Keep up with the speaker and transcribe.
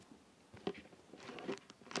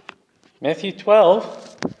Matthew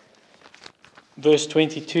 12, verse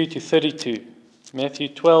 22 to 32. Matthew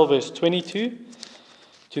 12, verse 22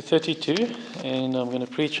 to 32. And I'm going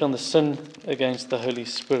to preach on the sin against the Holy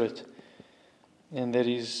Spirit. And that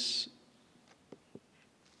is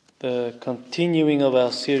the continuing of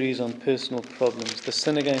our series on personal problems, the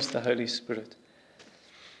sin against the Holy Spirit.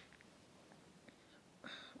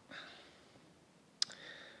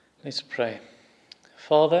 Let's pray.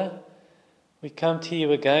 Father, we come to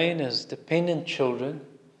you again as dependent children.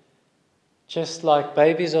 Just like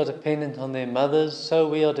babies are dependent on their mothers, so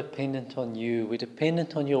we are dependent on you. We're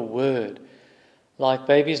dependent on your word. Like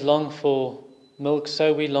babies long for milk,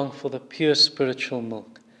 so we long for the pure spiritual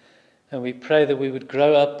milk. And we pray that we would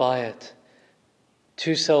grow up by it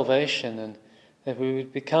to salvation, and that we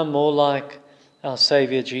would become more like our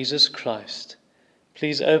Savior Jesus Christ.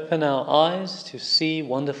 Please open our eyes to see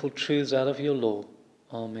wonderful truths out of your law.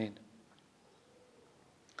 Amen.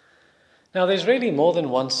 Now, there's really more than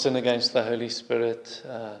one sin against the Holy Spirit.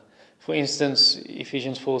 For instance,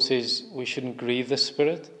 Ephesians 4 says we shouldn't grieve the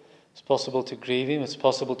Spirit. It's possible to grieve Him. It's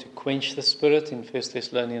possible to quench the Spirit in 1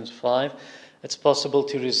 Thessalonians 5. It's possible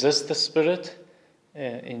to resist the Spirit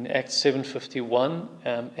in Acts 7:51,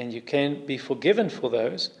 and you can be forgiven for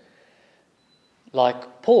those.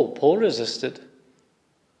 Like Paul. Paul resisted.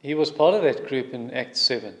 He was part of that group in Acts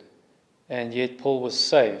 7, and yet Paul was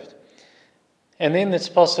saved. And then it's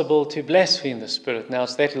possible to blaspheme the Spirit. Now,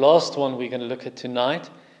 it's that last one we're going to look at tonight,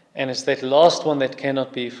 and it's that last one that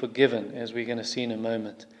cannot be forgiven, as we're going to see in a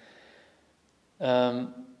moment.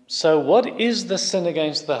 So what is the sin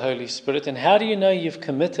against the Holy Spirit, and how do you know you've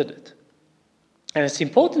committed it? And it's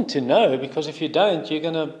important to know, because if you don't, you're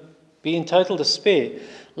going to be in total despair.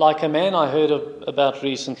 Like a man I heard about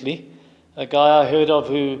recently, a guy I heard of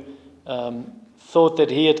who thought that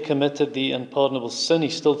he had committed the unpardonable sin. He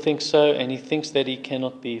still thinks so, and he thinks that he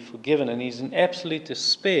cannot be forgiven, and he's in absolute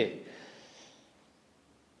despair.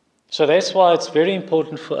 So that's why it's very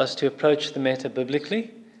important for us to approach the matter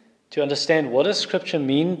biblically, to understand what does Scripture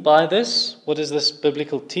mean by this, what is this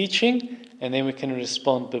biblical teaching, and then we can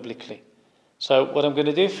respond biblically. So what I'm going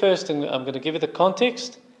to do first, I'm going to give you the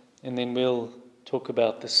context, and then we'll talk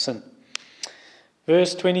about the sin.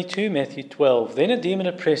 Verse 22, Matthew 12. Then a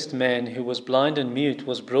demon-oppressed man who was blind and mute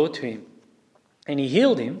was brought to him, and he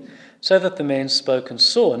healed him, so that the man spoke and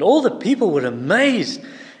saw. And all the people were amazed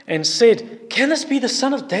and said, "Can this be the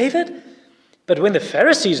son of David?" But when the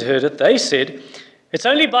Pharisees heard it, they said, "It's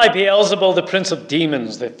only by Beelzebul, the prince of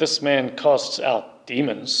demons, that this man casts out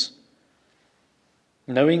demons."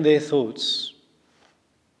 Knowing their thoughts,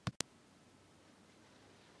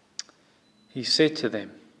 he said to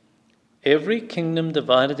them, "Every kingdom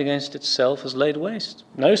divided against itself is laid waste.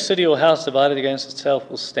 No city or house divided against itself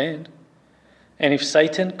will stand. And if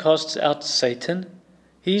Satan casts out Satan,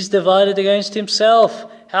 he's divided against himself.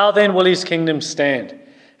 How then will his kingdom stand?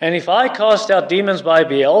 And if I cast out demons by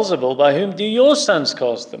Beelzebul, by whom do your sons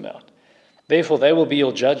cast them out? Therefore they will be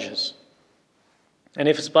your judges. And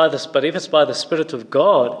if it's by the Spirit of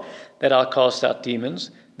God that I cast out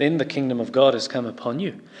demons, then the kingdom of God has come upon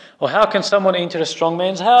you. Or how can someone enter a strong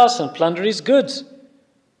man's house and plunder his goods,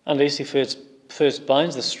 unless he first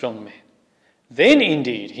binds the strong man? Then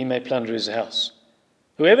indeed he may plunder his house.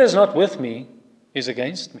 Whoever is not with me is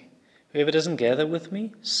against me. Whoever doesn't gather with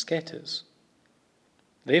me scatters.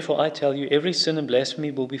 Therefore I tell you, every sin and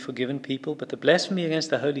blasphemy will be forgiven people, but the blasphemy against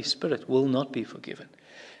the Holy Spirit will not be forgiven.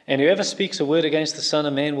 And whoever speaks a word against the Son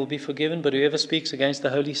of Man will be forgiven, but whoever speaks against the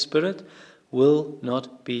Holy Spirit will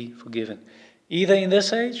not be forgiven, either in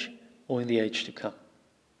this age or in the age to come.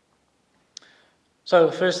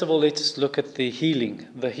 So first of all, let's look at the healing,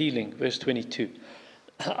 verse 22.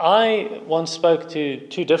 I once spoke to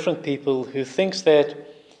two different people who thinks that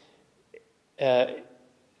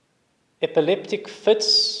epileptic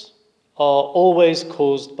fits are always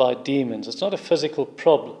caused by demons. It's not a physical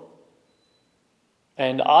problem.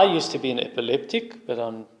 And I used to be an epileptic, but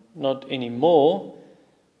I'm not anymore.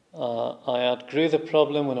 I outgrew the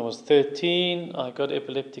problem when I was 13. I got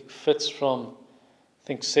epileptic fits from, I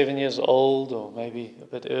think, 7 years old, or maybe a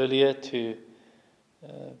bit earlier, to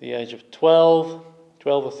the age of 12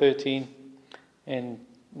 or 13, and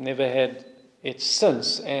never had it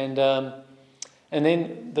since. And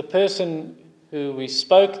then the person who we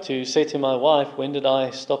spoke to said to my wife, "When did I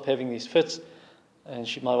stop having these fits?" And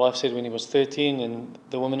my wife said when he was 13, and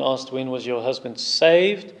the woman asked, "When was your husband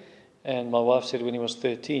saved?" And my wife said when he was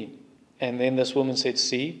 13. And then this woman said,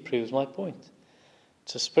 "See, proves my point.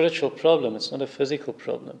 It's a spiritual problem. It's not a physical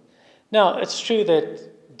problem." Now, it's true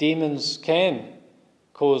that demons can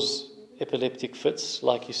cause epileptic fits,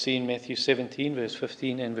 like you see in Matthew 17, verse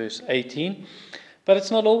 15 and verse 18. But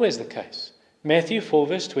it's not always the case. Matthew 4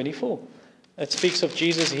 verse 24. It speaks of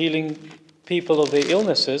Jesus healing people of their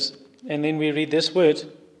illnesses. And then we read this word.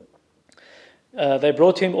 They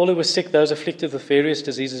brought to him all who were sick, those afflicted with various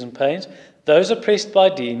diseases and pains, those oppressed by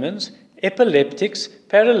demons, epileptics,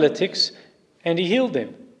 paralytics, and he healed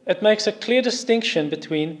them. It makes a clear distinction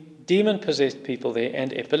between demon-possessed people there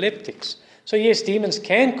and epileptics. So yes, demons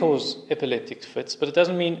can cause epileptic fits, but it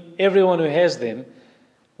doesn't mean everyone who has them,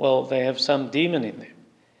 well, they have some demon in them.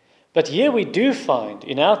 But here we do find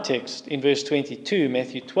in our text, in verse 22,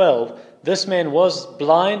 Matthew 12, this man was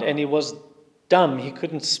blind and he was dumb. He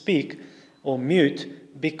couldn't speak or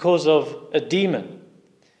mute because of a demon.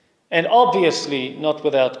 And obviously not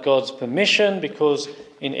without God's permission, because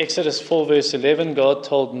in Exodus 4 verse 11, God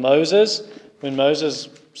told Moses, when Moses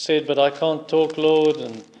said, "But I can't talk, Lord,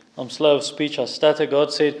 and I'm slow of speech, I stutter,"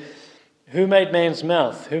 God said, "Who made man's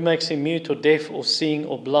mouth? Who makes him mute or deaf or seeing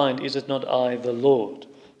or blind? Is it not I, the Lord?"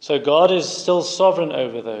 So God is still sovereign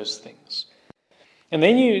over those things. And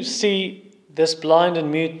then you see this blind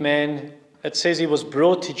and mute man, it says he was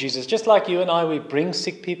brought to Jesus. Just like you and I, we bring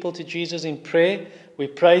sick people to Jesus in prayer. We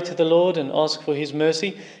pray to the Lord and ask for his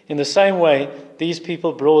mercy. In the same way, these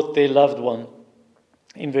people brought their loved one.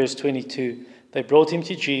 In verse 22, they brought him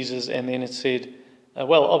to Jesus, and then it said,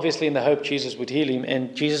 well, obviously in the hope Jesus would heal him,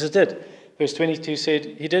 and Jesus did. Verse 22 said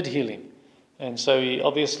he did heal him. And so he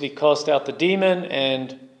obviously cast out the demon,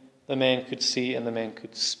 and the man could see and the man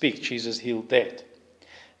could speak. Jesus healed that.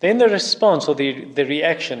 Then the response, or the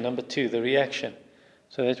reaction, number 2, the reaction.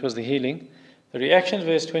 So that was the healing. The reaction,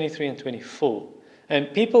 verse 23 and 24.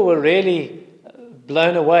 And people were really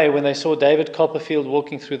blown away when they saw David Copperfield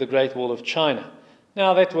walking through the Great Wall of China.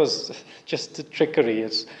 Now that was just a trickery.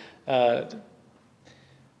 It's,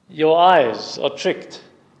 your eyes are tricked.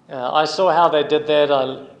 I saw how they did that.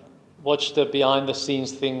 I watched the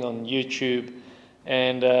behind-the-scenes thing on YouTube,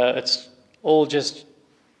 and it's all just,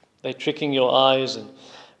 they're tricking your eyes.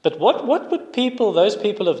 But what would those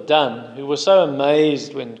people have done who were so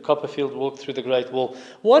amazed when Copperfield walked through the Great Wall?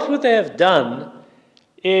 What would they have done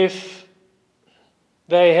if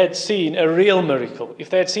they had seen a real miracle, if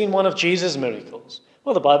they had seen one of Jesus' miracles?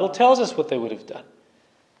 Well, the Bible tells us what they would have done.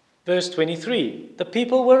 Verse 23, the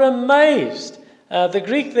people were amazed. The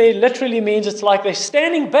Greek there literally means it's like they're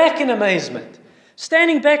standing back in amazement.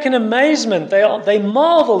 Standing back in amazement, they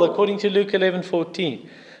marvel, according to Luke 11:14.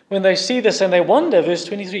 When they see this and they wonder, verse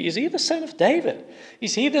 23, is he the son of David?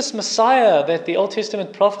 Is he this Messiah that the Old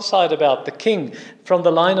Testament prophesied about, the king from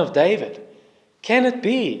the line of David? Can it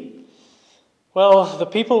be? Well, the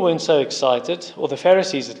people weren't so excited, or the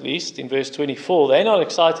Pharisees at least, in verse 24. They're not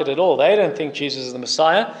excited at all. They don't think Jesus is the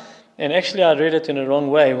Messiah. And actually, I read it in a wrong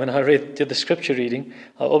way when I did the scripture reading.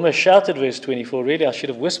 I almost shouted verse 24. Really, I should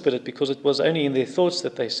have whispered it because it was only in their thoughts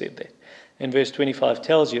that they said that. And verse 25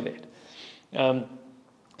 tells you that.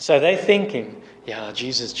 So they're thinking, yeah,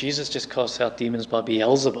 Jesus just casts out demons by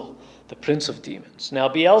Beelzebul, the prince of demons. Now,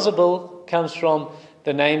 Beelzebul comes from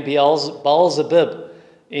the name Baal-zebub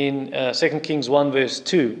in 2 Kings 1 verse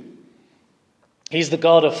 2. He's the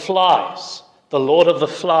god of flies, the lord of the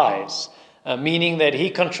flies, meaning that he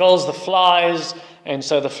controls the flies, and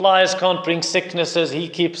so the flies can't bring sicknesses, he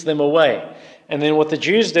keeps them away. And then what the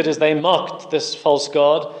Jews did is they mocked this false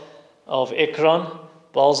god of Ekron,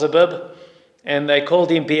 Baal-zebub, and they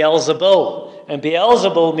called him Beelzebul. And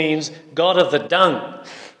Beelzebul means god of the dung.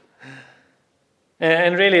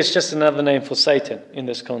 And really it's just another name for Satan in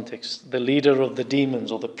this context. The leader of the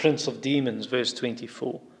demons, or the prince of demons, verse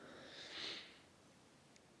 24.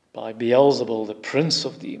 By Beelzebul, the prince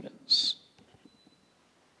of demons.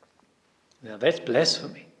 Now that's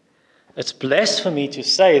blasphemy. It's blasphemy to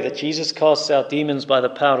say that Jesus casts out demons by the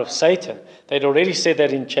power of Satan. They'd already said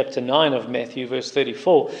that in chapter 9 of Matthew, verse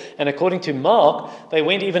 34. And according to Mark, they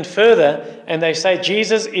went even further and they say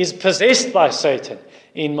Jesus is possessed by Satan.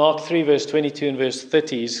 In Mark 3, verse 22 and verse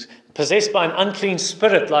 30, he's possessed by an unclean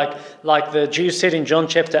spirit, like the Jews said in John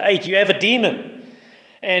chapter 8. You have a demon.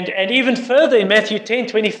 And even further in Matthew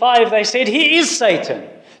 10:25, they said he is Satan.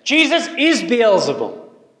 Jesus is Beelzebul.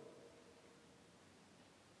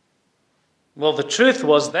 Well, the truth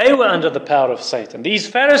was they were under the power of Satan. These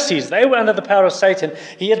Pharisees, they were under the power of Satan.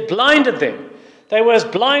 He had blinded them. They were as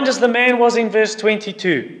blind as the man was in verse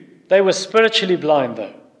 22. They were spiritually blind,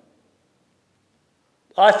 though.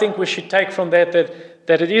 I think we should take from that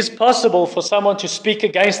it is possible for someone to speak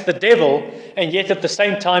against the devil, and yet at the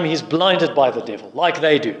same time he's blinded by the devil, like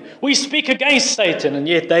they do. We speak against Satan, and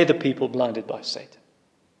yet they're the people blinded by Satan.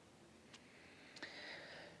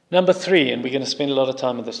 Number 3, and we're going to spend a lot of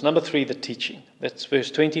time on this. Number 3, the teaching. That's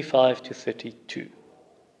verse 25 to 32.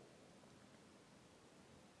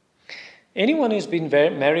 Anyone who's been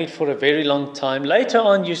married for a very long time, later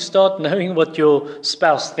on you start knowing what your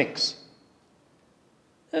spouse thinks.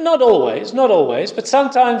 And not always, but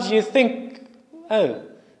sometimes you think, oh,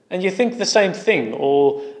 and you think the same thing,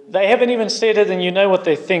 or they haven't even said it and you know what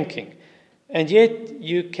they're thinking. And yet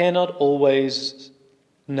you cannot always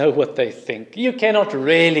know what they think. You cannot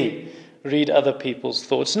really read other people's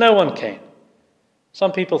thoughts. No one can.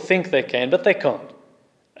 Some people think they can, but they can't.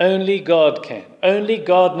 Only God can. Only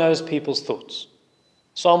God knows people's thoughts.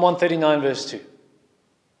 Psalm 139 verse 2,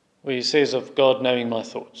 where he says of God knowing my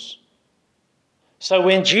thoughts. So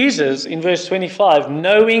when Jesus, in verse 25,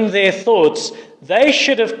 knowing their thoughts, they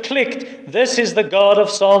should have clicked, this is the God of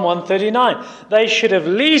Psalm 139. They should at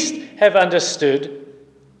least have understood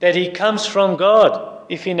that he comes from God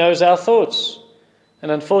if he knows our thoughts.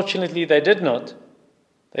 And unfortunately they did not.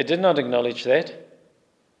 They did not acknowledge that.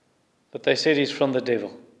 But they said he's from the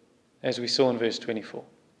devil, as we saw in verse 24.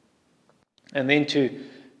 And then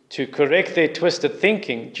to correct their twisted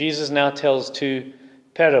thinking, Jesus now tells two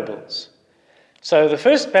parables. So the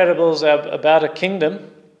first parables are about a kingdom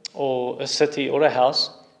or a city or a house,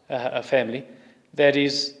 a family, that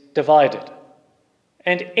is divided.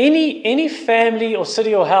 And any family or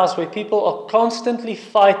city or house where people are constantly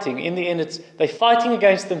fighting, in the end they're fighting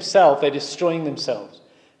against themselves, they're destroying themselves.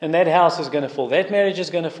 And that house is going to fall, that marriage is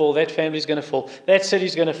going to fall, that family is going to fall, that city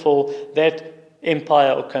is going to fall, that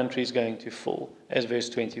empire or country is going to fall, as verse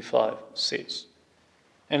 25 says.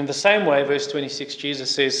 And in the same way, verse 26, Jesus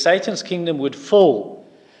says, Satan's kingdom would fall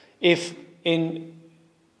if in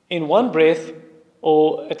one breath,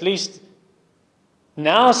 or at least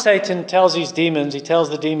now Satan tells his demons, he tells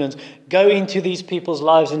the demons, go into these people's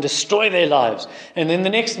lives and destroy their lives. And then the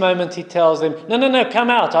next moment he tells them, no, come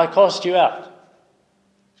out, I cast you out.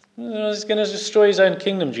 He's going to destroy his own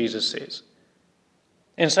kingdom, Jesus says.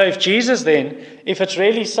 And so if Jesus then, if it's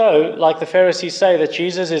really so, like the Pharisees say, that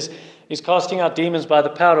Jesus is casting out demons by the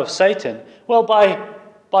power of Satan, well,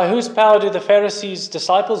 by whose power do the Pharisees'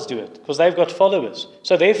 disciples do it? Because they've got followers.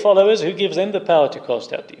 So their followers, who gives them the power to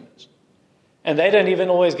cast out demons? And they don't even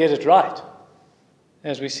always get it right,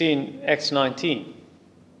 as we see in Acts 19.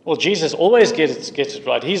 Well, Jesus always gets it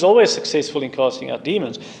right. He's always successful in casting out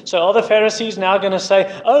demons. So are the Pharisees now going to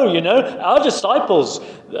say, oh, our disciples,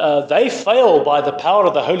 they fail by the power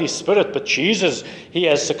of the Holy Spirit, but Jesus, he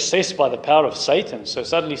has success by the power of Satan. So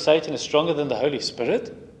suddenly Satan is stronger than the Holy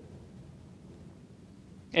Spirit?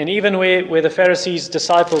 And even where the Pharisees'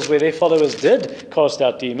 disciples, where their followers did cast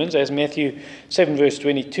out demons, as Matthew 7 verse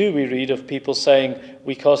 22 we read of people saying,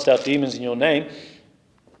 we cast out demons in your name,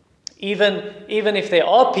 even if there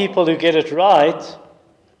are people who get it right,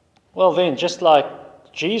 well then, just like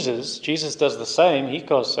Jesus does the same, he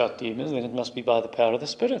casts out demons, then it must be by the power of the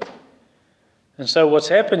Spirit. And so what's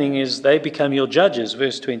happening is they become your judges,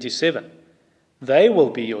 verse 27. They will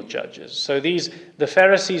be your judges. So the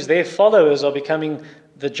Pharisees, their followers, are becoming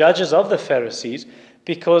the judges of the Pharisees,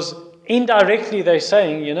 because indirectly they're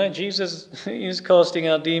saying, Jesus is casting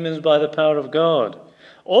out demons by the power of God.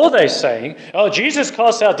 Or they're saying, oh, Jesus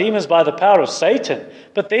casts out demons by the power of Satan.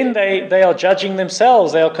 But then they are judging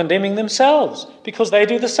themselves. They are condemning themselves because they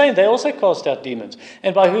do the same. They also cast out demons.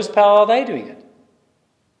 And by whose power are they doing it?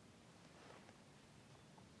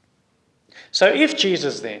 So if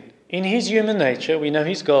Jesus then, in his human nature, we know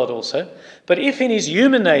he's God also, but if in his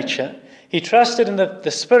human nature he trusted in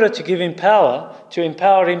the Spirit to give him power, to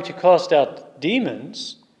empower him to cast out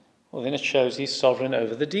demons, well then it shows he's sovereign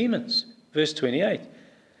over the demons. Verse 28.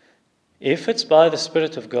 If it's by the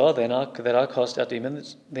Spirit of God that I cast out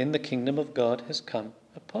demons, then the kingdom of God has come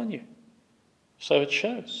upon you. So it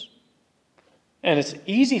shows. And it's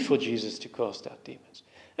easy for Jesus to cast out demons.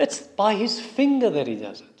 It's by his finger that he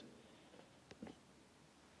does it.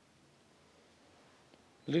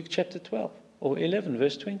 Luke chapter 12 or 11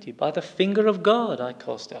 verse 20. By the finger of God I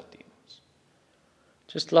cast out demons.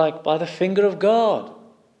 Just like by the finger of God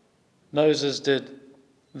Moses did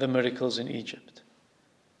the miracles in Egypt.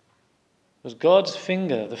 It was God's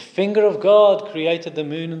finger. The finger of God created the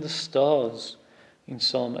moon and the stars in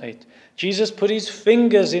Psalm 8. Jesus put his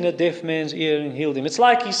fingers in a deaf man's ear and healed him. It's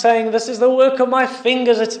like he's saying, this is the work of my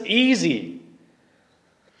fingers. It's easy.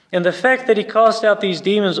 And the fact that he cast out these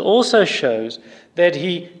demons also shows that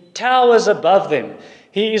he towers above them.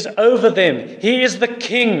 He is over them. He is the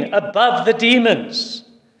king above the demons.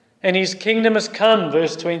 And his kingdom has come,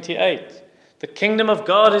 verse 28. The kingdom of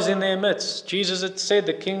God is in their midst. Jesus had said,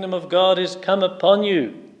 the kingdom of God is come upon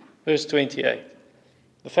you. Verse 28.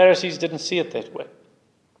 The Pharisees didn't see it that way.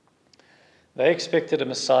 They expected a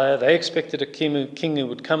Messiah. They expected a king who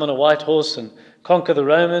would come on a white horse and conquer the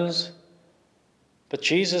Romans. But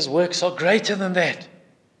Jesus' works are greater than that.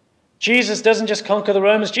 Jesus doesn't just conquer the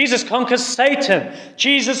Romans. Jesus conquers Satan.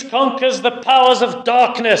 Jesus conquers the powers of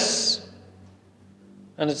darkness.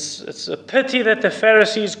 And it's a pity that the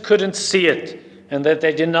Pharisees couldn't see it and that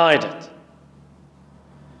they denied it.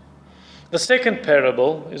 The second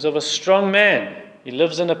parable is of a strong man. He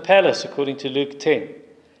lives in a palace, according to Luke 10.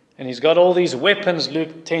 And he's got all these weapons,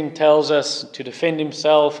 Luke 10 tells us, to defend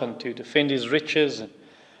himself and to defend his riches.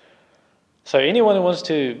 So anyone who wants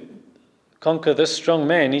to conquer this strong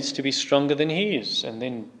man needs to be stronger than he is, and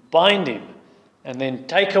then bind him, and then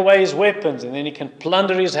take away his weapons, and then he can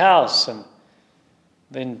plunder his house, and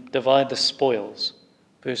then divide the spoils.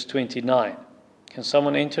 Verse 29. Can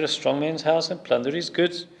someone enter a strong man's house and plunder his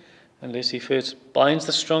goods? Unless he first binds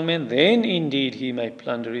the strong man, then indeed he may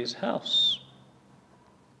plunder his house.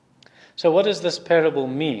 So what does this parable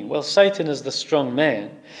mean? Well, Satan is the strong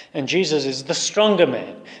man, and Jesus is the stronger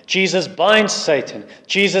man. Jesus binds Satan.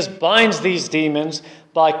 Jesus binds these demons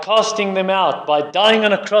by casting them out, by dying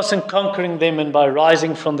on a cross and conquering them, and by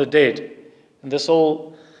rising from the dead. And this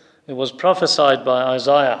all, it was prophesied by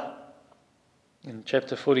Isaiah in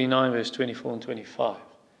chapter 49, verse 24 and 25.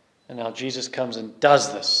 And now Jesus comes and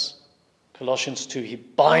does this. Colossians 2, he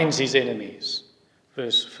binds his enemies.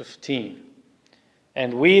 Verse 15.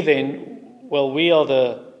 And we then, well, we are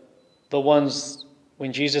the ones,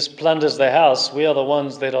 when Jesus plunders the house, we are the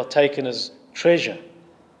ones that are taken as treasure.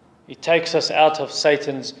 He takes us out of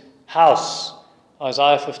Satan's house.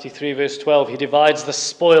 Isaiah 53, verse 12, he divides the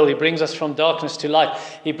spoil. He brings us from darkness to light.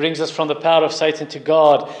 He brings us from the power of Satan to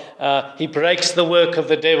God. He breaks the work of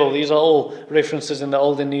the devil. These are all references in the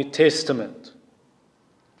Old and New Testament.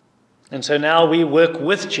 And so now we work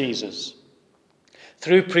with Jesus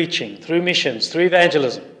through preaching, through missions, through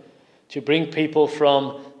evangelism, to bring people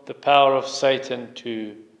from the power of Satan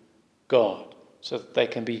to God, so that they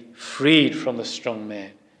can be freed from the strong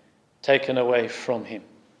man, taken away from him.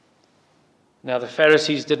 Now, the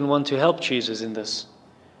Pharisees didn't want to help Jesus in this.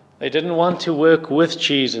 They didn't want to work with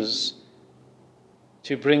Jesus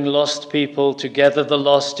to bring lost people, to gather the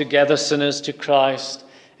lost, to gather sinners to Christ.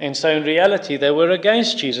 And so in reality, they were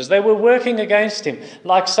against Jesus. They were working against him,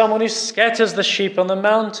 like someone who scatters the sheep on the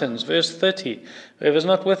mountains. Verse 30, whoever's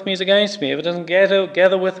not with me is against me. Whoever doesn't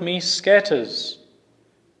gather with me scatters.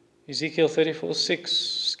 Ezekiel 34:6,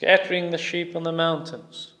 scattering the sheep on the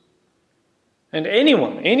mountains. And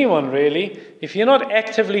anyone really, if you're not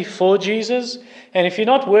actively for Jesus, and if you're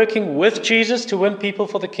not working with Jesus to win people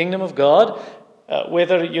for the kingdom of God,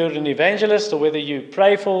 whether you're an evangelist or whether you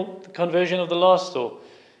pray for the conversion of the lost, or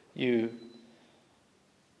you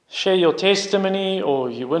share your testimony, or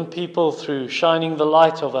you win people through shining the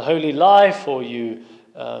light of a holy life, or you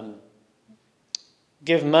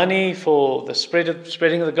give money for the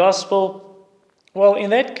spreading of the gospel, well, in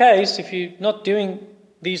that case, if you're not doing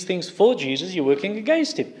these things for Jesus, you're working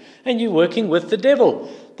against him. And you're working with the devil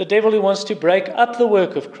who wants to break up the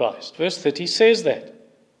work of Christ. Verse 30 says that.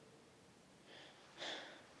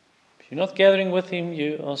 If you're not gathering with him,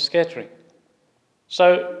 you are scattering.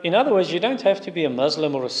 So, in other words, you don't have to be a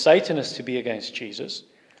Muslim or a Satanist to be against Jesus.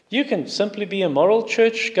 You can simply be a moral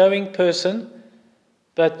church-going person,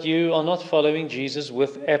 but you are not following Jesus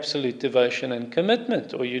with absolute devotion and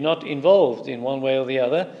commitment, or you're not involved in one way or the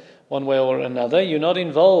other, one way or another. You're not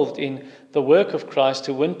involved in the work of Christ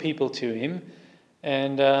to win people to him.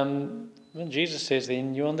 And when Jesus says,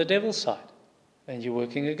 then you're on the devil's side, and you're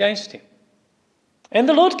working against him. And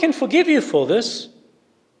the Lord can forgive you for this.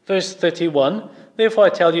 Verse 31, therefore I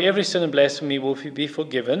tell you, every sin and blasphemy will be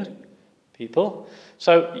forgiven, people.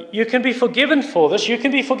 So you can be forgiven for this. You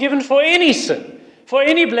can be forgiven for any sin, for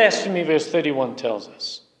any blasphemy, verse 31 tells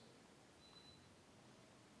us.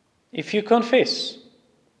 If you confess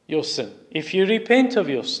your sin, if you repent of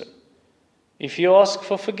your sin, if you ask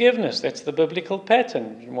for forgiveness, that's the biblical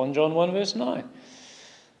pattern, 1 John 1 verse 9.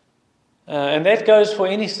 And that goes for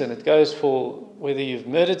any sin. It goes for whether you've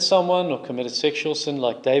murdered someone or committed sexual sin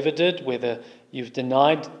like David did, whether you've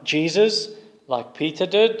denied Jesus like Peter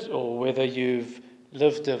did, or whether you've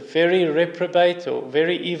lived a very reprobate or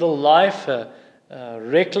very evil life, a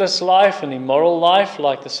reckless life, an immoral life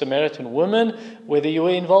like the Samaritan woman, whether you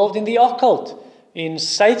were involved in the occult, in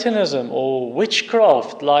Satanism or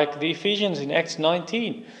witchcraft like the Ephesians in Acts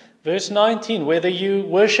 19. Verse 19, whether you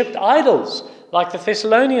worshipped idols like the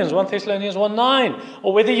Thessalonians, 1 Thessalonians 1:9,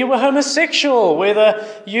 or whether you were homosexual, whether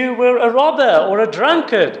you were a robber or a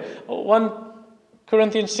drunkard, or 1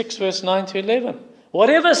 Corinthians 6 verse 9 to 11.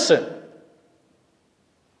 Whatever sin.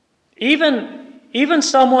 Even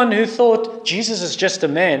someone who thought Jesus is just a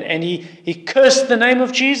man and he cursed the name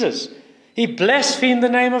of Jesus. He blasphemed the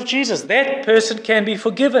name of Jesus. That person can be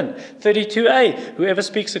forgiven. 32a, whoever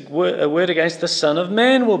speaks a word against the Son of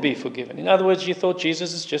Man will be forgiven. In other words, you thought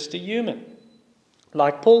Jesus is just a human,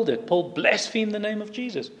 like Paul did. Paul blasphemed the name of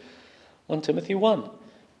Jesus. 1 Timothy 1,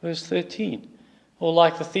 verse 13. Or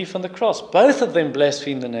like the thief on the cross. Both of them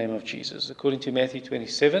blasphemed the name of Jesus, according to Matthew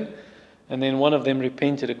 27. And then one of them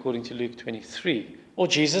repented, according to Luke 23. Or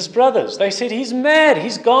Jesus' brothers. They said, he's mad.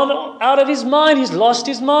 He's gone out of his mind. He's lost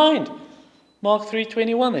his mind. Mark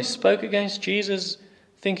 3:21. They spoke against Jesus,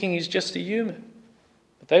 thinking he's just a human.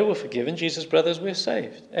 But they were forgiven. Jesus' brothers were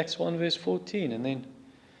saved. Acts 1, verse 14. And then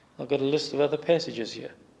I've got a list of other passages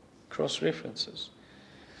here. Cross-references.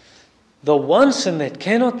 The one sin that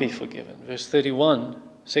cannot be forgiven, verse 31,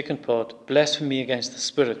 second part, blasphemy against the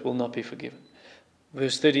Spirit will not be forgiven.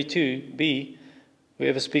 Verse 32b,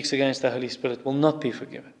 whoever speaks against the Holy Spirit will not be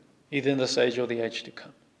forgiven, either in this age or the age to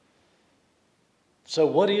come. So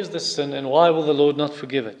what is the sin and why will the Lord not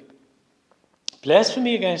forgive it?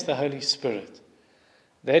 Blasphemy against the Holy Spirit.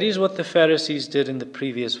 That is what the Pharisees did in the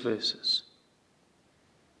previous verses.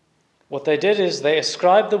 What they did is they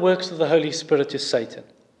ascribed the works of the Holy Spirit to Satan.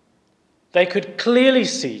 They could clearly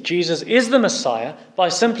see Jesus is the Messiah by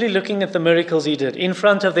simply looking at the miracles he did in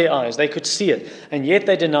front of their eyes. They could see it, and yet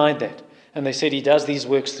they denied that. And they said he does these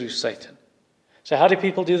works through Satan. So how do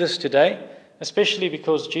people do this today? Especially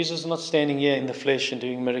because Jesus is not standing here in the flesh and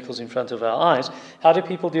doing miracles in front of our eyes. How do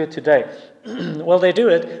people do it today? Well, they do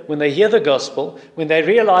it when they hear the gospel, when they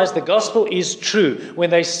realize the gospel is true,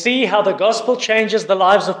 when they see how the gospel changes the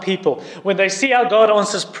lives of people, when they see how God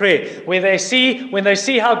answers prayer, when they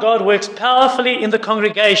see how God works powerfully in the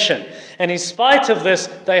congregation. And in spite of this,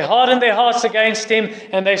 they harden their hearts against him,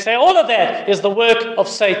 and they say all of that is the work of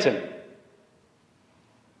Satan.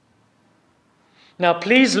 Now,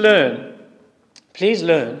 please learn,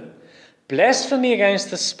 blasphemy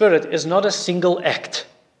against the Spirit is not a single act.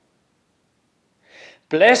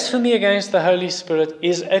 Blasphemy against the Holy Spirit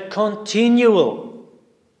is a continual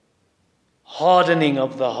hardening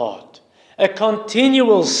of the heart, a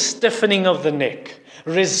continual stiffening of the neck,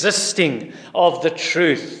 resisting of the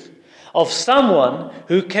truth of someone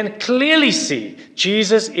who can clearly see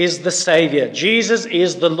Jesus is the Savior, Jesus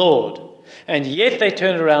is the Lord. And yet they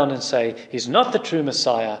turn around and say, he's not the true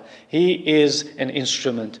Messiah. He is an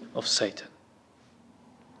instrument of Satan.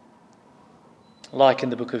 Like in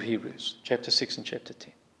the book of Hebrews, chapter 6 and chapter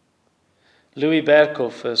 10. Louis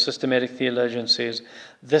Berkhoff, a systematic theologian, says,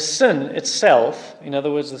 the sin itself, in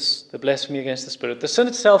other words, the blasphemy against the Spirit, the sin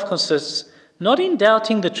itself consists not in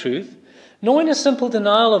doubting the truth, nor in a simple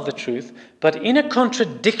denial of the truth, but in a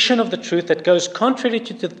contradiction of the truth that goes contrary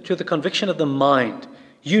to the conviction of the mind.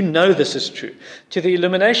 You know this is true. To the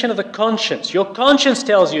illumination of the conscience. Your conscience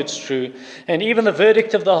tells you it's true. And even the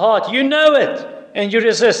verdict of the heart. You know it. And you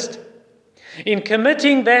resist. In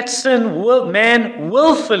committing that sin, man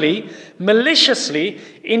willfully, maliciously,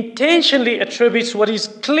 intentionally attributes what is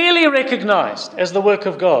clearly recognized as the work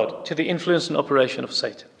of God to the influence and operation of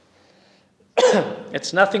Satan.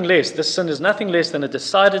 It's nothing less. This sin is nothing less than a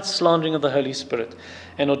decided slandering of the Holy Spirit.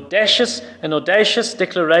 An audacious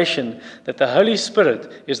declaration that the Holy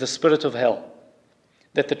Spirit is the spirit of hell,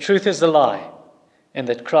 that the truth is the lie, and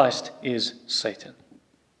that Christ is Satan.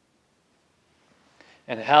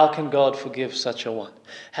 And how can God forgive such a one?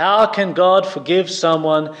 How can God forgive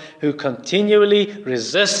someone who continually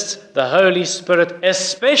resists the Holy Spirit,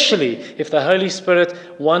 especially if the Holy Spirit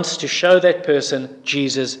wants to show that person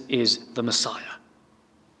Jesus is the Messiah?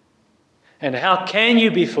 And how can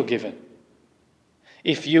you be forgiven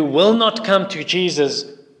if you will not come to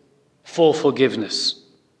Jesus for forgiveness,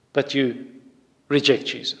 but you reject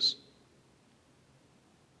Jesus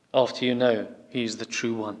after you know he is the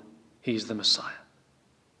true one, he is the Messiah?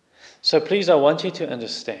 So please, I want you to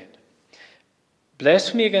understand,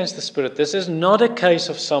 blasphemy against the Spirit, this is not a case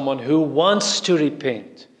of someone who wants to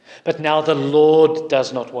repent, but now the Lord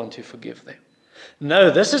does not want to forgive them. No,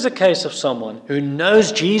 this is a case of someone who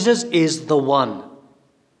knows Jesus is the one,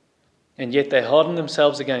 and yet they harden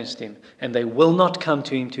themselves against him, and they will not come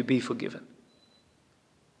to him to be forgiven.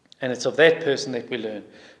 And it's of that person that we learn.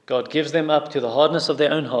 God gives them up to the hardness of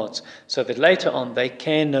their own hearts so that later on they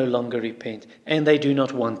can no longer repent, and they do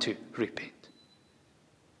not want to repent.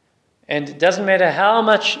 And it doesn't matter how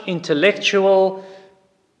much intellectual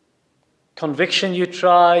conviction you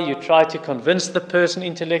try to convince the person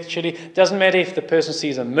intellectually. It doesn't matter if the person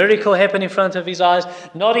sees a miracle happen in front of his eyes.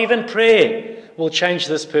 Not even prayer will change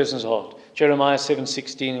this person's heart. Jeremiah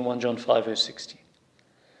 7:16 and 1 John 5 verse 16.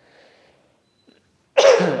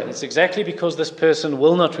 And it's exactly because this person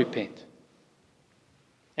will not repent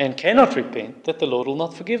and cannot repent that the Lord will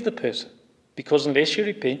not forgive the person. Because unless you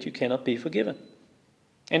repent, you cannot be forgiven.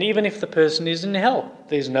 And even if the person is in hell,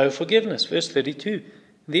 there's no forgiveness. Verse 32,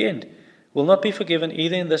 the end. Will not be forgiven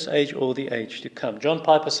either in this age or the age to come. John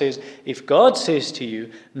Piper says, if God says to you,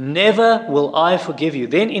 never will I forgive you,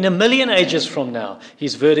 then in 1,000,000 ages from now,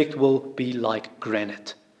 his verdict will be like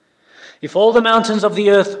granite. If all the mountains of the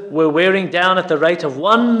earth were wearing down at the rate of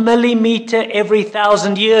 1 millimeter every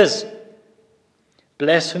 1,000 years,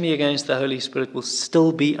 blasphemy against the Holy Spirit will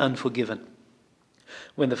still be unforgiven.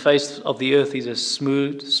 When the face of the earth is as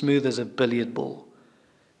smooth as a billiard ball,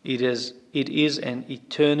 it is an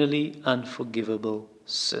eternally unforgivable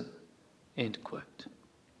sin. End quote.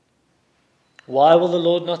 Why will the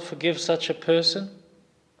Lord not forgive such a person?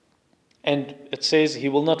 And it says he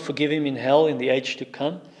will not forgive him in hell in the age to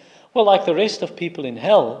come. Well, like the rest of people in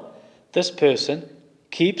hell, this person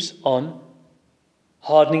keeps on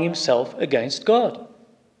hardening himself against God.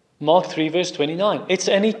 Mark 3 verse 29. It's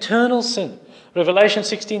an eternal sin. Revelation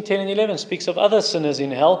 16, 10 and 11 speaks of other sinners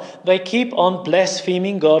in hell. They keep on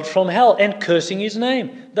blaspheming God from hell and cursing his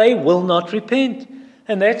name. They will not repent.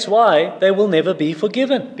 And that's why they will never be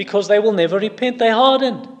forgiven, because they will never repent. They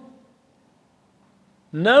hardened.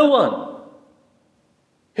 No one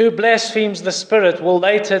who blasphemes the Spirit will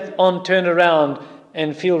later on turn around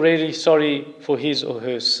and feel really sorry for his or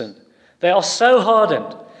her sin. They are so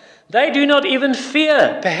hardened. They do not even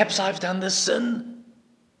fear, perhaps I've done this sin.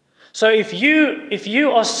 So if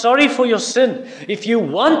you are sorry for your sin, if you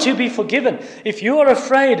want to be forgiven, if you are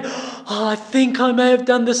afraid, I think I may have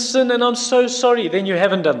done this sin and I'm so sorry, then you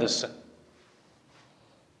haven't done this sin.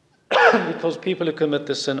 Because people who commit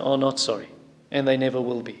this sin are not sorry, and they never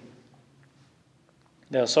will be.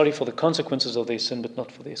 They are sorry for the consequences of their sin, but not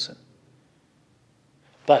for their sin.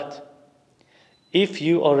 But if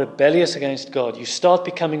you are rebellious against God, you start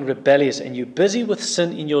becoming rebellious and you're busy with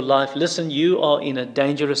sin in your life, listen, you are in a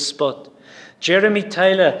dangerous spot. Jeremy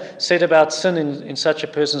Taylor said about sin in such a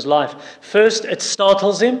person's life, first it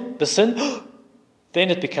startles him, the sin,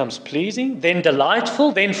 then it becomes pleasing, then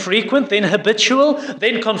delightful, then frequent, then habitual,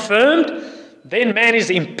 then confirmed, then man is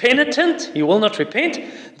impenitent, he will not repent,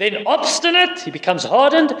 then obstinate, he becomes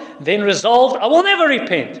hardened, then resolved, I will never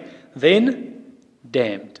repent, then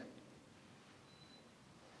damned.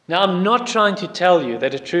 Now, I'm not trying to tell you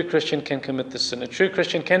that a true Christian can commit the sin. A true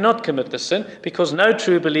Christian cannot commit the sin because no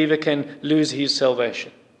true believer can lose his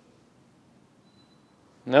salvation.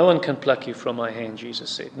 No one can pluck you from my hand, Jesus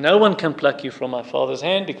said. No one can pluck you from my Father's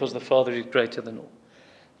hand because the Father is greater than all.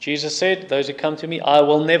 Jesus said, those who come to me, I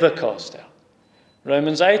will never cast out.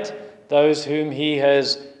 Romans 8, those whom he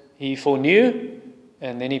foreknew,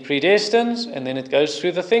 and then he predestines, and then it goes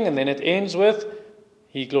through the thing, and then it ends with,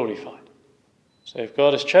 he glorified. So if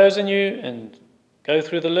God has chosen you and go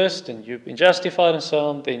through the list and you've been justified and so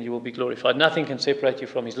on, then you will be glorified. Nothing can separate you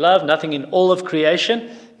from his love, nothing in all of creation,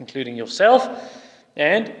 including yourself.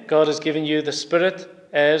 And God has given you the Spirit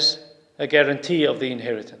as a guarantee of the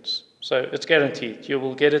inheritance. So it's guaranteed. You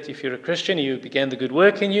will get it if you're a Christian. You began the good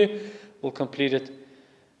work in you, will complete it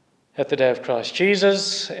at the day of Christ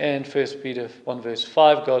Jesus. And 1 Peter 1 verse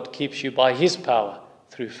 5, God keeps you by his power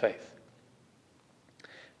through faith.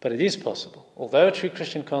 But it is possible, although a true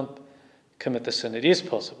Christian can't commit the sin, it is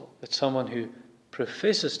possible that someone who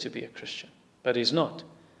professes to be a Christian, but is not,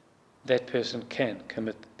 that person can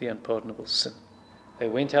commit the unpardonable sin. They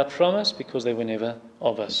went out from us because they were never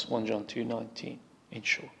of us. 1 John 2:19, in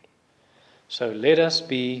short. So let us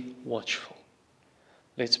be watchful.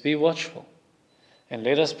 Let's be watchful. And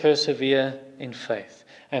let us persevere in faith.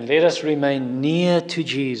 And let us remain near to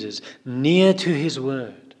Jesus, near to his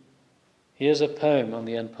word. Here's a poem on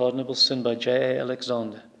the unpardonable sin by J.A.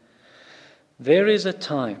 Alexander. There is a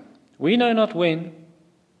time, we know not when,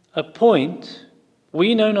 a point,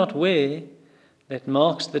 we know not where, that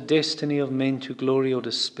marks the destiny of men to glory or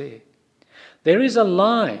despair. There is a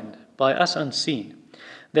line, by us unseen,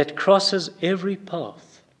 that crosses every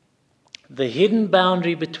path, the hidden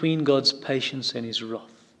boundary between God's patience and his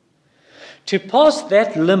wrath. To pass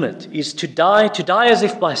that limit is to die as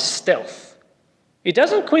if by stealth. It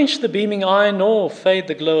doesn't quench the beaming eye nor fade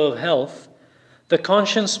the glow of health. The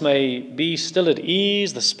conscience may be still at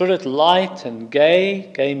ease, the spirit light and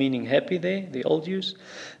gay meaning happy there, the old use.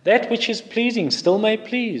 That which is pleasing still may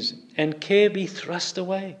please, and care be thrust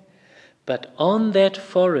away. But on that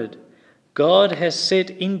forehead God has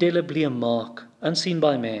set indelibly a mark, unseen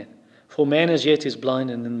by man, for man as yet is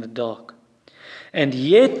blind and in the dark. And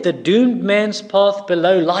yet the doomed man's path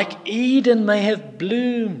below, like Eden, may have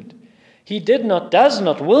bloomed. He did not, does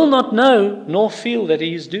not, will not know, nor feel that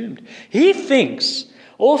he is doomed. He thinks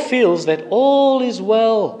or feels that all is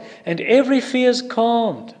well and every fear is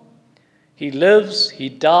calmed. He lives, he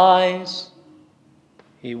dies,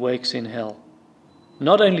 he wakes in hell,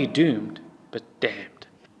 not only doomed, but damned.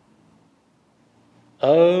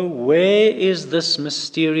 Oh, where is this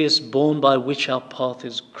mysterious bourne by which our path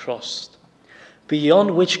is crossed,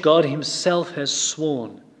 beyond which God himself has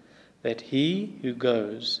sworn that he who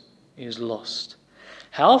goes is lost?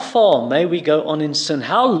 How far may we go on in sin?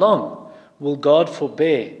 How long will God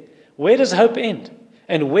forbear? Where does hope end?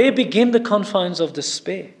 And where begin the confines of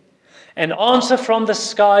despair? An answer from the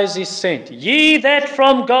skies is sent. Ye that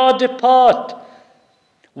from God depart,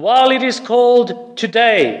 while it is called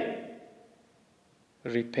today,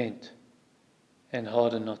 repent and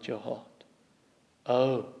harden not your heart.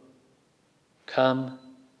 Oh, come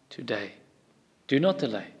today. Do not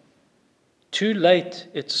delay. Too late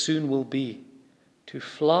it soon will be. To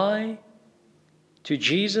fly, to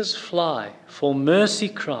Jesus fly, for mercy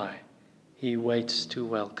cry, he waits to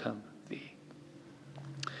welcome thee.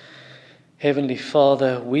 Heavenly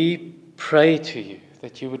Father, we pray to you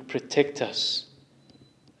that you would protect us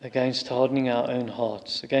against hardening our own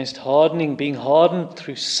hearts, against being hardened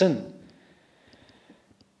through sin.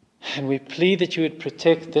 And we plead that you would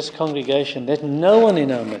protect this congregation, that no one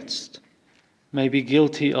in our midst may be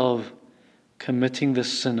guilty of committing the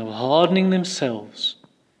sin of hardening themselves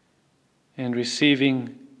and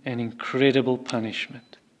receiving an incredible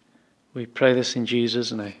punishment. We pray this in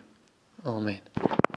Jesus' name. Amen.